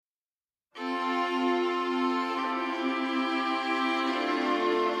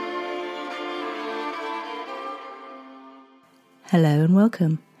Hello and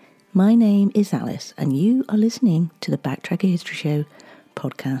welcome. My name is Alice and you are listening to the Backtracker History Show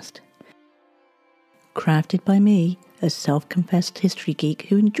podcast. Crafted by me, a self-confessed history geek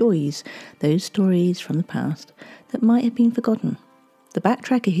who enjoys those stories from the past that might have been forgotten. The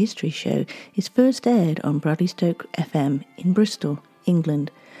Backtracker History Show is first aired on Bradley Stoke FM in Bristol,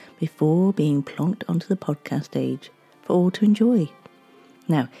 England, before being plonked onto the podcast stage for all to enjoy.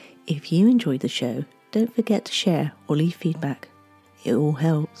 Now, if you enjoyed the show, don't forget to share or leave feedback. It all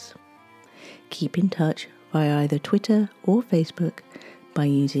helps. Keep in touch via either Twitter or Facebook by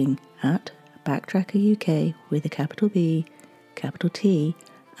using @BacktrackerUK with a capital B, capital T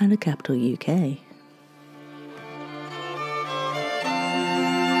and a capital UK.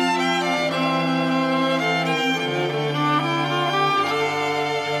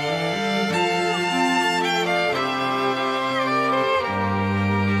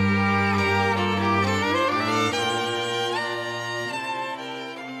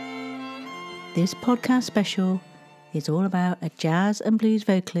 This podcast special is all about a jazz and blues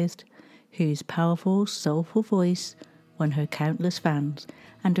vocalist whose powerful, soulful voice won her countless fans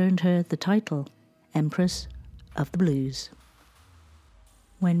and earned her the title Empress of the Blues.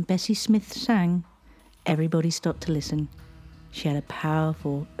 When Bessie Smith sang, everybody stopped to listen. She had a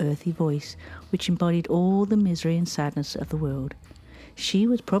powerful, earthy voice which embodied all the misery and sadness of the world. She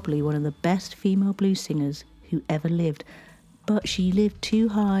was probably one of the best female blues singers who ever lived, but she lived too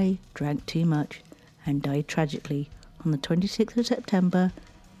high, drank too much, and died tragically on the 26th of September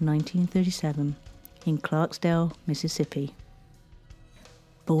 1937 in Clarksdale, Mississippi.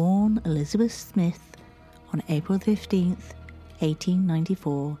 Born Elizabeth Smith on April 15th,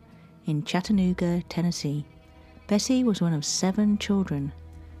 1894 in Chattanooga, Tennessee, Bessie was one of 7 children.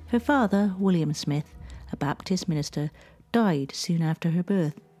 Her father, William Smith, a Baptist minister, died soon after her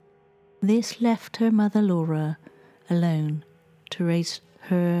birth. This left her mother, Laura, alone to raise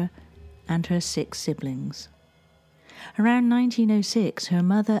her and her 6 siblings. Around 1906, her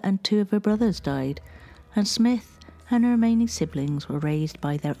mother and 2 of her brothers died, and Smith and her remaining siblings were raised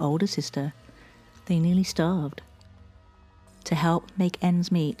by their older sister. They nearly starved. To help make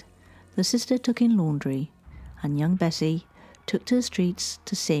ends meet, the sister took in laundry, and young Bessie took to the streets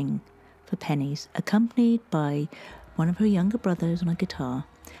to sing for pennies, accompanied by one of her younger brothers on a guitar,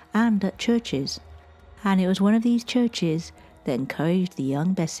 and at churches. And it was one of these churches that encouraged the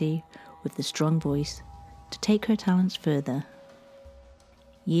young Bessie with the strong voice to take her talents further.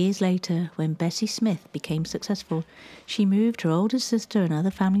 Years later, when Bessie Smith became successful, she moved her older sister and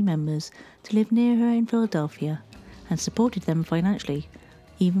other family members to live near her in Philadelphia and supported them financially,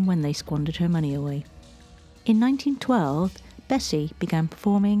 even when they squandered her money away. In 1912, Bessie began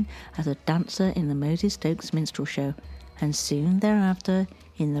performing as a dancer in the Moses Stokes Minstrel Show, and soon thereafter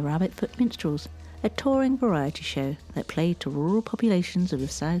in the Rabbit Foot Minstrels, a touring variety show that played to rural populations of the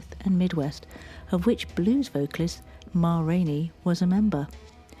South and Midwest, of which blues vocalist Ma Rainey was a member.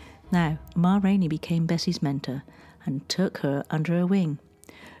 Now, Ma Rainey became Bessie's mentor and took her under her wing.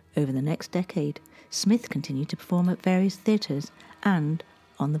 Over the next decade, Smith continued to perform at various theatres and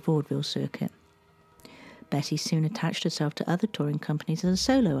on the vaudeville circuit. Bessie soon attached herself to other touring companies as a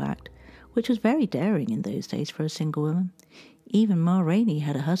solo act, which was very daring in those days for a single woman. Even Ma Rainey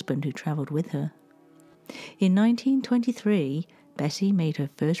had a husband who travelled with her. In 1923, Bessie made her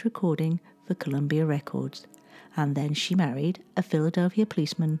first recording for Columbia Records, and then she married a Philadelphia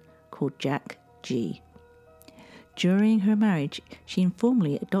policeman called Jack G. During her marriage, she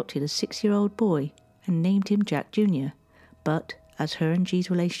informally adopted a 6-year-old boy and named him Jack Jr., but as her and G's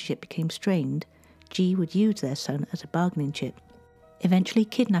relationship became strained, G would use their son as a bargaining chip, eventually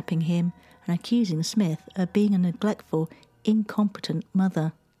kidnapping him and accusing Smith of being a neglectful, incompetent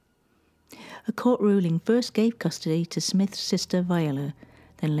mother. A court ruling first gave custody to Smith's sister Viola,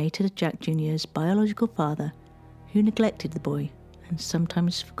 then later to Jack Jr.'s biological father, who neglected the boy and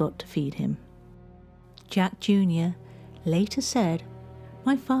sometimes forgot to feed him. Jack Jr. later said,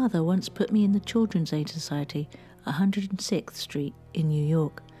 "My father once put me in the Children's Aid Society, 106th Street in New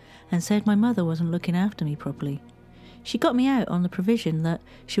York, and said my mother wasn't looking after me properly. She got me out on the provision that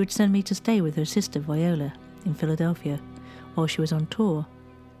she would send me to stay with her sister Viola in Philadelphia while she was on tour.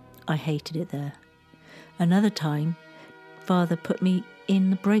 I hated it there. Another time, father put me in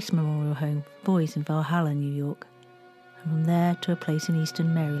the Brace Memorial Home for boys in Valhalla, New York, and from there to a place in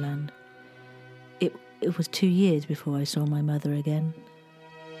eastern Maryland. It was 2 years before I saw my mother again."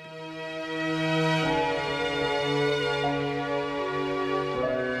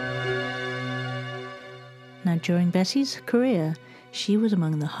 Now, during Bessie's career, she was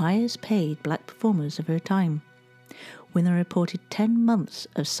among the highest paid black performers of her time. When they reported 10 months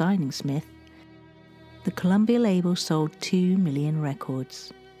of signing Smith, The Columbia label sold 2 million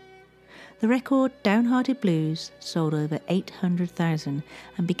records. The record Downhearted Blues sold over 800,000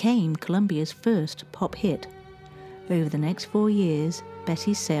 and became Columbia's first pop hit. Over the next 4 years,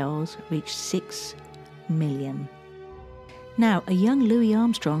 Bessie's sales reached 6 million. Now, a young Louis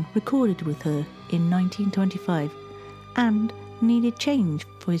Armstrong recorded with her in 1925 and needed change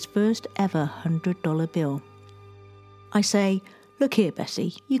for his first ever $100 bill. I say, "Look here,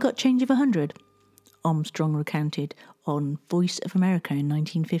 Bessie, you got change of 100, Armstrong recounted on Voice of America in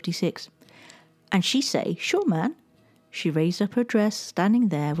 1956. And she say, "Sure, man." She raised up her dress. Standing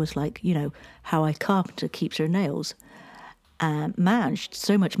there was like, how a carpenter keeps her nails. Man,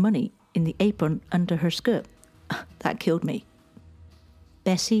 so much money in the apron under her skirt. That killed me.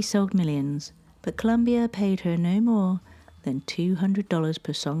 Bessie sold millions, but Columbia paid her no more than $200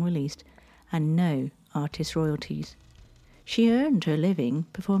 per song released and no artist royalties. She earned her living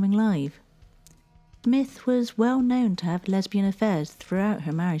performing live. Smith was well known to have lesbian affairs throughout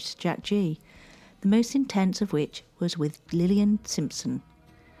her marriage to Jack G., the most intense of which was with Lillian Simpson.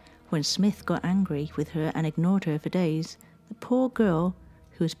 When Smith got angry with her and ignored her for days, the poor girl,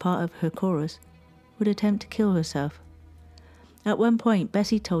 who was part of her chorus, would attempt to kill herself. At one point,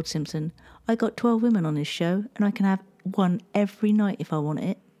 Bessie told Simpson, "I got 12 women on this show and I can have one every night if I want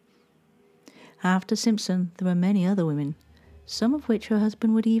it." After Simpson, there were many other women, some of which her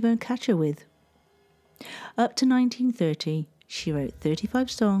husband would even catch her with. Up to 1930, she wrote 35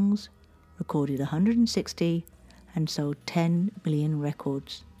 songs, recorded 160, and sold 10 million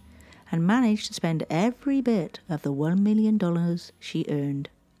records, and managed to spend every bit of the $1 million she earned.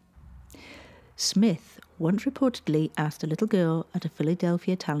 Smith once reportedly asked a little girl at a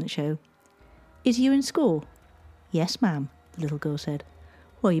Philadelphia talent show, "Is you in school?" "Yes, ma'am," the little girl said.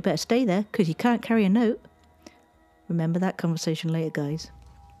 "Well, you better stay there, 'cause you can't carry a note." Remember that conversation later, guys.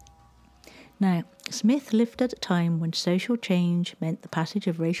 Now, Smith lived at a time when social change meant the passage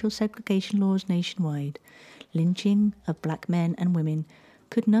of racial segregation laws nationwide. Lynching of black men and women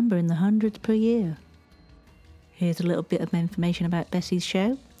could number in the hundreds per year. Here's a little bit of information about Bessie's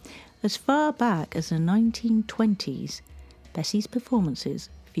show. As far back as the 1920s, Bessie's performances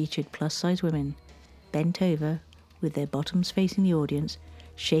featured plus-size women, bent over, with their bottoms facing the audience,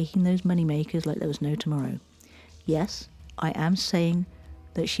 shaking those moneymakers like there was no tomorrow. Yes, I am saying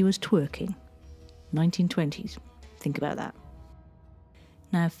that she was twerking. 1920s. Think about that.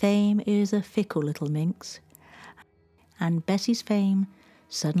 Now, fame is a fickle little minx, and Bessie's fame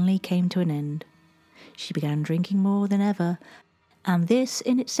suddenly came to an end. She began drinking more than ever, and this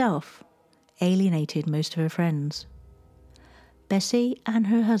in itself alienated most of her friends. Bessie and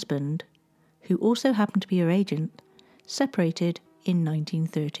her husband, who also happened to be her agent, separated in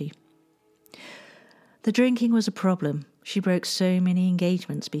 1930. The drinking was a problem. She broke so many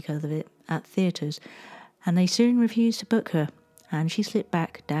engagements because of it at theatres, and they soon refused to book her, and she slipped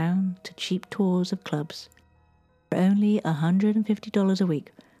back down to cheap tours of clubs for only $150 a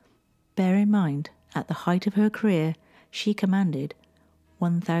week. Bear in mind, at the height of her career, she commanded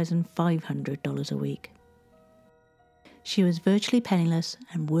 $1,500 a week. She was virtually penniless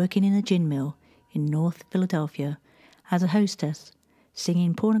and working in a gin mill in North Philadelphia as a hostess,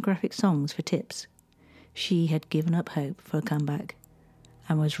 singing pornographic songs for tips. She had given up hope for a comeback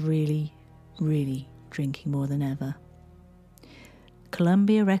and was really drinking more than ever.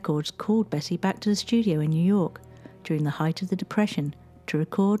 Columbia Records called Bessie back to the studio in New York during the height of the Depression to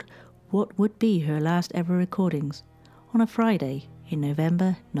record what would be her last ever recordings on a Friday in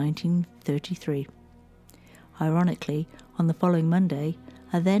November 1933. Ironically, on the following Monday,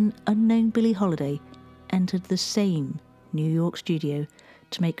 a then unknown Billie Holiday entered the same New York studio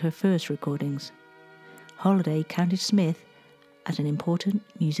to make her first recordings. Holiday counted Smith as an important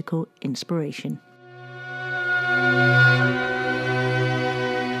musical inspiration.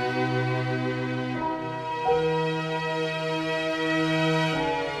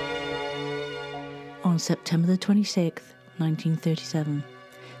 On September the 26th, 1937,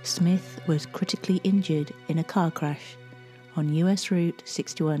 Smith was critically injured in a car crash on U.S. Route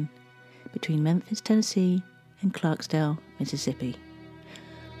 61 between Memphis, Tennessee and Clarksdale, Mississippi.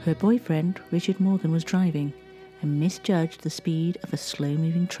 Her boyfriend, Richard Morgan, was driving and misjudged the speed of a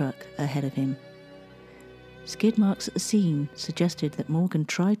slow-moving truck ahead of him. Skid marks at the scene suggested that Morgan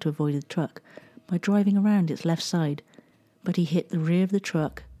tried to avoid the truck by driving around its left side, but he hit the rear of the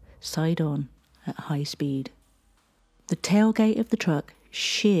truck side on at high speed. The tailgate of the truck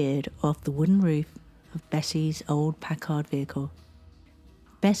sheared off the wooden roof of Bessie's old Packard vehicle.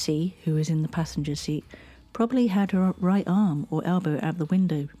 Bessie, who was in the passenger seat, probably had her right arm or elbow out the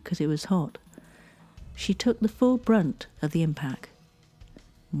window because it was hot. She took the full brunt of the impact.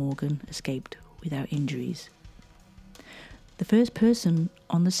 Morgan escaped without injuries. The first person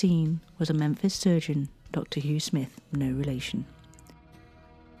on the scene was a Memphis surgeon, Dr. Hugh Smith, no relation.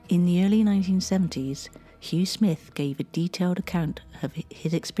 In the early 1970s, Hugh Smith gave a detailed account of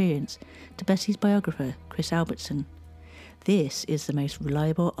his experience to Bessie's biographer, Chris Albertson. This is the most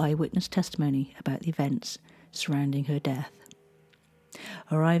reliable eyewitness testimony about the events surrounding her death.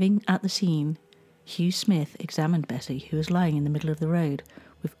 Arriving at the scene, Hugh Smith examined Bessie, who was lying in the middle of the road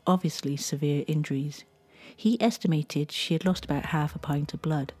with obviously severe injuries. He estimated she had lost about half a pint of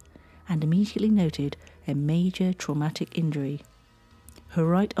blood and immediately noted a major traumatic injury. Her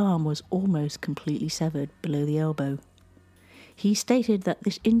right arm was almost completely severed below the elbow. He stated that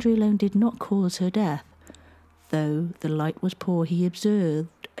this injury alone did not cause her death. Though the light was poor, he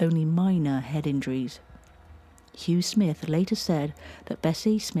observed only minor head injuries. Hugh Smith later said that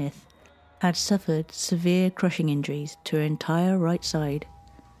Bessie Smith had suffered severe crushing injuries to her entire right side.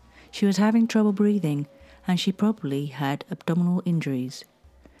 She was having trouble breathing, and she probably had abdominal injuries.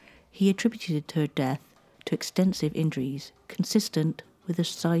 He attributed her death to extensive injuries consistent with a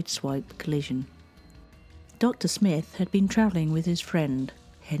sideswipe collision. Dr. Smith had been travelling with his friend,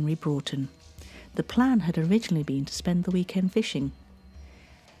 Henry Broughton. The plan had originally been to spend the weekend fishing.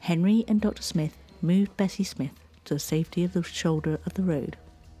 Henry and Dr. Smith moved Bessie Smith to the safety of the shoulder of the road,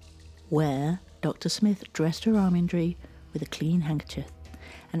 where Dr. Smith dressed her arm injury with a clean handkerchief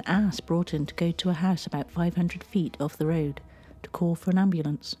and asked Broughton to go to a house about 500 feet off the road to call for an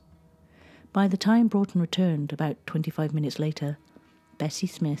ambulance. By the time Broughton returned, about 25 minutes later, Bessie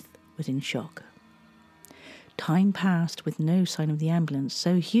Smith was in shock. Time passed with no sign of the ambulance,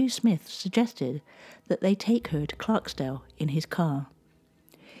 so Hugh Smith suggested that they take her to Clarksdale in his car.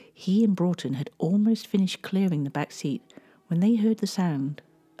 He and Broughton had almost finished clearing the back seat when they heard the sound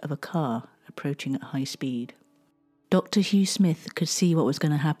of a car approaching at high speed. Dr. Hugh Smith could see what was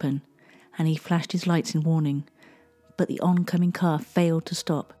going to happen, and he flashed his lights in warning, but the oncoming car failed to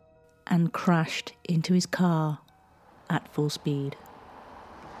stop and crashed into his car at full speed.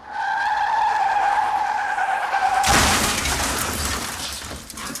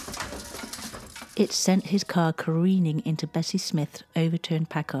 It sent his car careening into Bessie Smith's overturned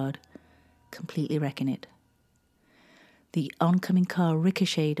Packard, completely wrecking it. The oncoming car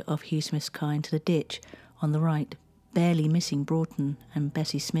ricocheted off Hugh Smith's car into the ditch on the right, barely missing Broughton and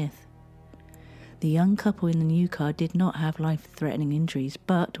Bessie Smith. The young couple in the new car did not have life-threatening injuries,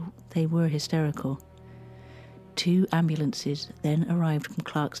 but they were hysterical. 2 ambulances then arrived from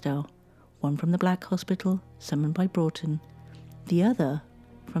Clarksdale, one from the Black Hospital, summoned by Broughton, the other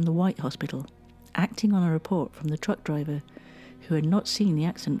from the White Hospital, acting on a report from the truck driver who had not seen the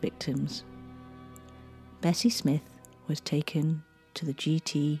accident victims. Bessie Smith was taken to the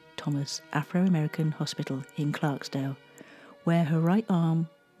G.T. Thomas Afro-American Hospital in Clarksdale, where her right arm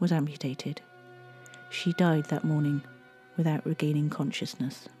was amputated. She died that morning without regaining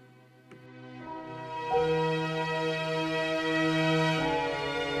consciousness.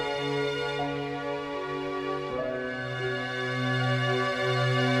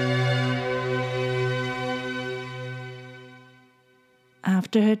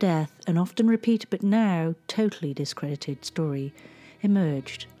 After her death, an often repeated but now totally discredited story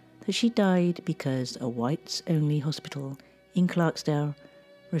emerged that she died because a whites-only hospital in Clarksdale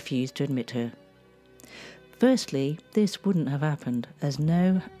refused to admit her. Firstly, this wouldn't have happened, as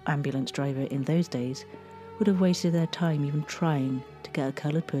no ambulance driver in those days would have wasted their time even trying to get a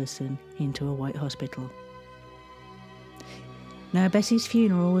coloured person into a white hospital. Now, Bessie's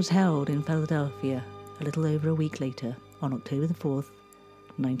funeral was held in Philadelphia a little over a week later, on October the 4th,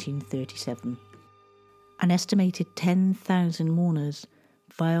 1937. An estimated 10,000 mourners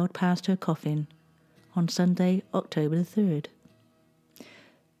filed past her coffin on Sunday, October the 3rd.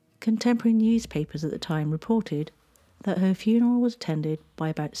 Contemporary newspapers at the time reported that her funeral was attended by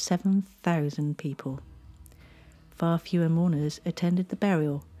about 7,000 people. Far fewer mourners attended the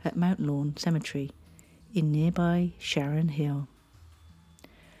burial at Mount Lawn Cemetery in nearby Sharon Hill.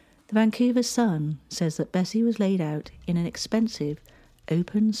 The Vancouver Sun says that Bessie was laid out in an expensive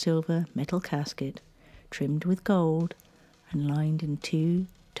open silver metal casket trimmed with gold and lined in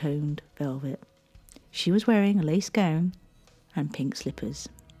 2-toned velvet. She was wearing a lace gown and pink slippers.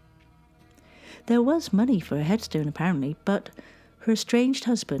 There was money for a headstone apparently, but her estranged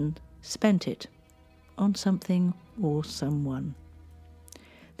husband spent it on something or someone.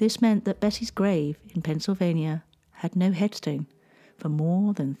 This meant that Bessie's grave in Pennsylvania had no headstone for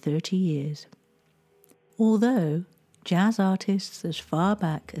more than 30 years. Although jazz artists as far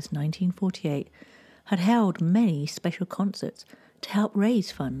back as 1948 had held many special concerts to help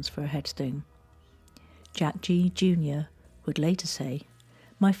raise funds for a headstone. Jack G. Jr. would later say,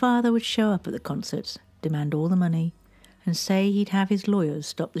 My father would show up at the concerts, demand all the money, and say he'd have his lawyers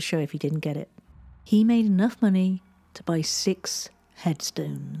stop the show if he didn't get it. He made enough money to buy 6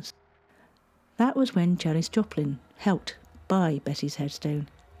 headstones. That was when Janis Joplin helped buy Bessie's headstone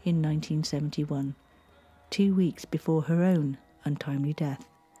in 1971, 2 weeks before her own untimely death.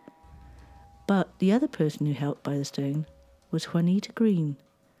 But the other person who helped buy the stone was Juanita Green,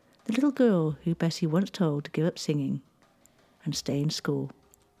 the little girl who Bessie once told to give up singing and stay in school.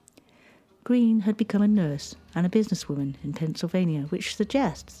 Green had become a nurse and a businesswoman in Pennsylvania, which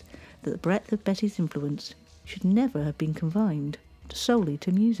suggests that the breadth of Bessie's influence should never have been confined solely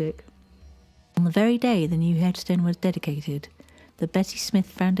to music. On the very day the new headstone was dedicated, the Bessie Smith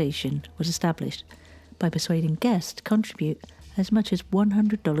Foundation was established by persuading guests to contribute as much as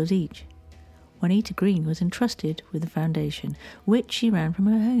 $100 each. Juanita Green was entrusted with the foundation, which she ran from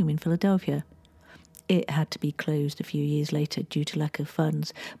her home in Philadelphia. It had to be closed a few years later due to lack of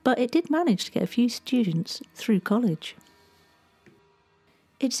funds, but it did manage to get a few students through college.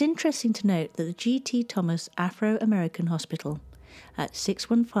 It's interesting to note that the G.T. Thomas Afro-American Hospital at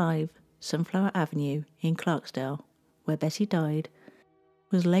 615 Sunflower Avenue in Clarksdale, where Bessie died,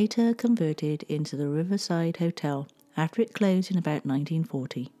 was later converted into the Riverside Hotel after it closed in about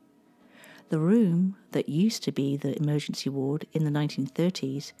 1940. The room that used to be the emergency ward in the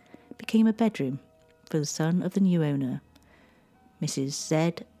 1930s became a bedroom for the son of the new owner, Mrs.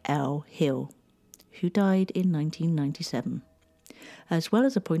 Z. L. Hill, who died in 1997, as well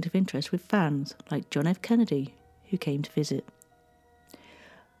as a point of interest with fans like John F. Kennedy, who came to visit.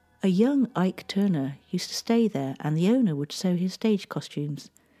 A young Ike Turner used to stay there, and the owner would sew his stage costumes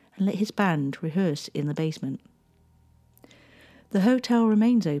and let his band rehearse in the basement. The hotel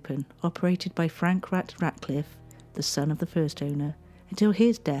remains open, operated by Frank Ratcliffe, the son of the first owner, until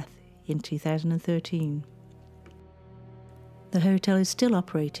his death in 2013. The hotel is still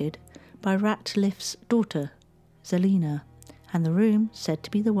operated by Ratcliffe's daughter, Zelina, and the room, said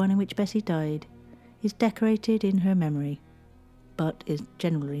to be the one in which Bessie died, is decorated in her memory, but is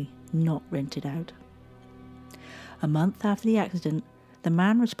generally not rented out. A month after the accident, the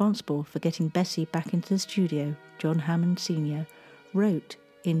man responsible for getting Bessie back into the studio, John Hammond Sr., wrote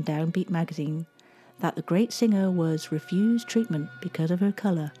in Downbeat magazine that the great singer was refused treatment because of her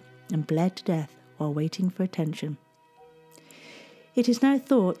colour and bled to death while waiting for attention. It is now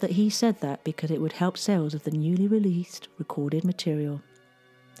thought that he said that because it would help sales of the newly released recorded material.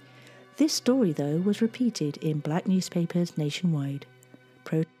 This story, though, was repeated in black newspapers nationwide.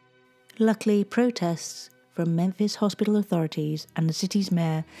 Luckily, protests from Memphis hospital authorities and the city's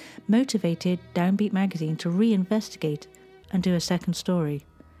mayor motivated Downbeat magazine to reinvestigate and do a second story,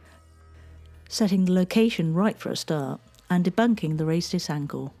 setting the location right for a start and debunking the racist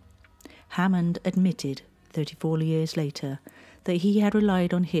angle. Hammond admitted 34 years later that he had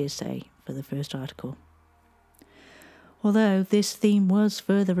relied on hearsay for the first article. Although this theme was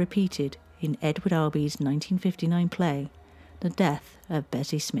further repeated in Edward Albee's 1959 play, The Death of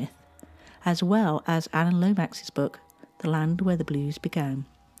Bessie Smith, as well as Alan Lomax's book, The Land Where the Blues Began,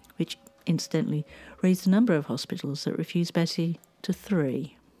 which incidentally raised the number of hospitals that refused Bessie to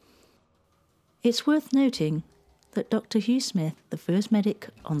 3. It's worth noting that Dr. Hugh Smith, the first medic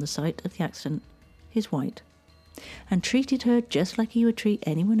on the site of the accident, is white, and treated her just like he would treat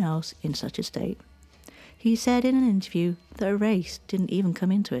anyone else in such a state. He said in an interview that a race didn't even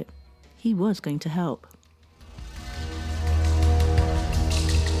come into it. He was going to help.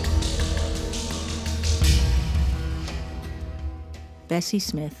 Bessie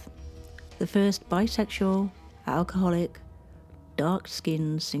Smith, the first bisexual, alcoholic,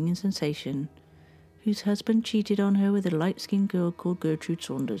 dark-skinned singing sensation whose husband cheated on her with a light-skinned girl called Gertrude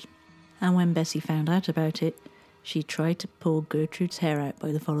Saunders. And when Bessie found out about it, she tried to pull Gertrude's hair out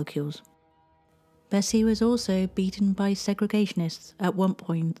by the follicles. Bessie was also beaten by segregationists, at one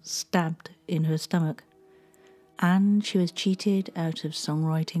point stabbed in her stomach, and she was cheated out of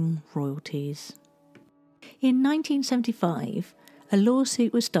songwriting royalties. In 1975, a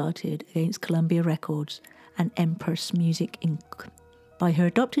lawsuit was started against Columbia Records and Empress Music Inc. by her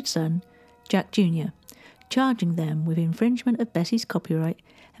adopted son, Jack Jr., charging them with infringement of Bessie's copyright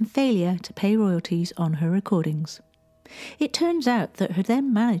and failure to pay royalties on her recordings. It turns out that her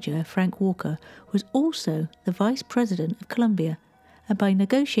then manager, Frank Walker, was also the vice president of Columbia, and by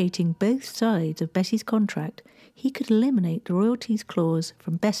negotiating both sides of Bessie's contract, he could eliminate the royalties clause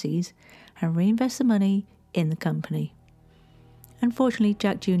from Bessie's and reinvest the money in the company. Unfortunately,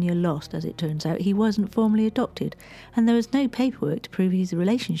 Jack Jr. lost, as it turns out. He wasn't formally adopted, and there was no paperwork to prove his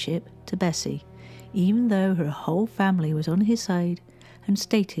relationship to Bessie, even though her whole family was on his side and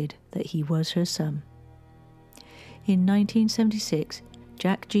stated that he was her son. In 1976,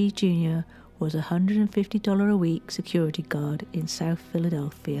 Jack G. Jr. was a $150 a week security guard in South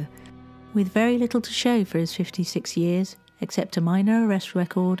Philadelphia, with very little to show for his 56 years, except a minor arrest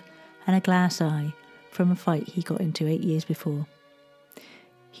record and a glass eye from a fight he got into 8 years before.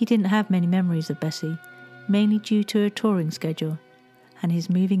 He didn't have many memories of Bessie, mainly due to her touring schedule and his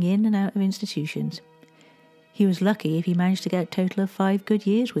moving in and out of institutions. He was lucky if he managed to get a total of 5 good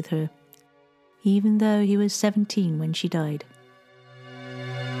years with her, even though he was 17 when she died.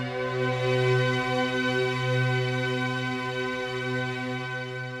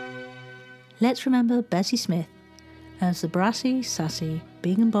 Let's remember Bessie Smith as the brassy, sassy,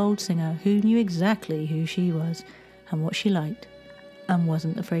 big and bold singer who knew exactly who she was and what she liked, and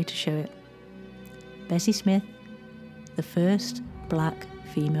wasn't afraid to show it. Bessie Smith, the first black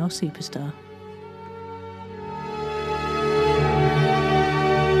female superstar.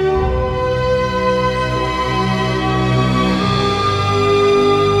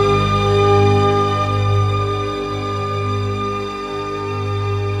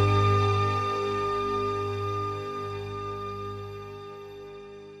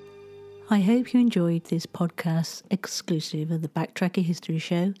 I hope you enjoyed this podcast exclusive of the Backtracker History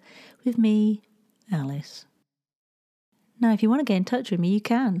Show with me, Alice. Now, if you want to get in touch with me, you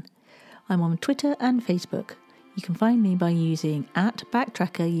can. I'm on Twitter and Facebook. You can find me by using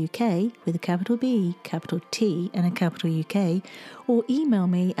 @BacktrackerUK with a capital B, capital T and a capital UK, or email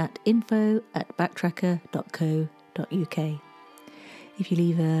me at info@backtracker.co.uk. If you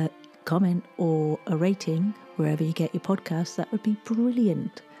leave a comment or a rating wherever you get your podcasts, that would be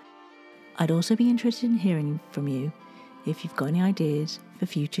brilliant. I'd also be interested in hearing from you if you've got any ideas for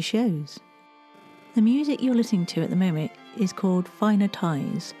future shows. The music you're listening to at the moment is called Finer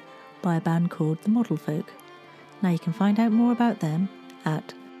Ties by a band called The Model Folk. Now you can find out more about them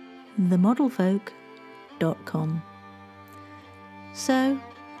at themodelfolk.com. So,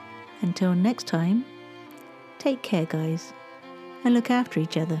 until next time, take care guys, and look after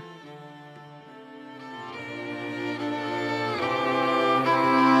each other.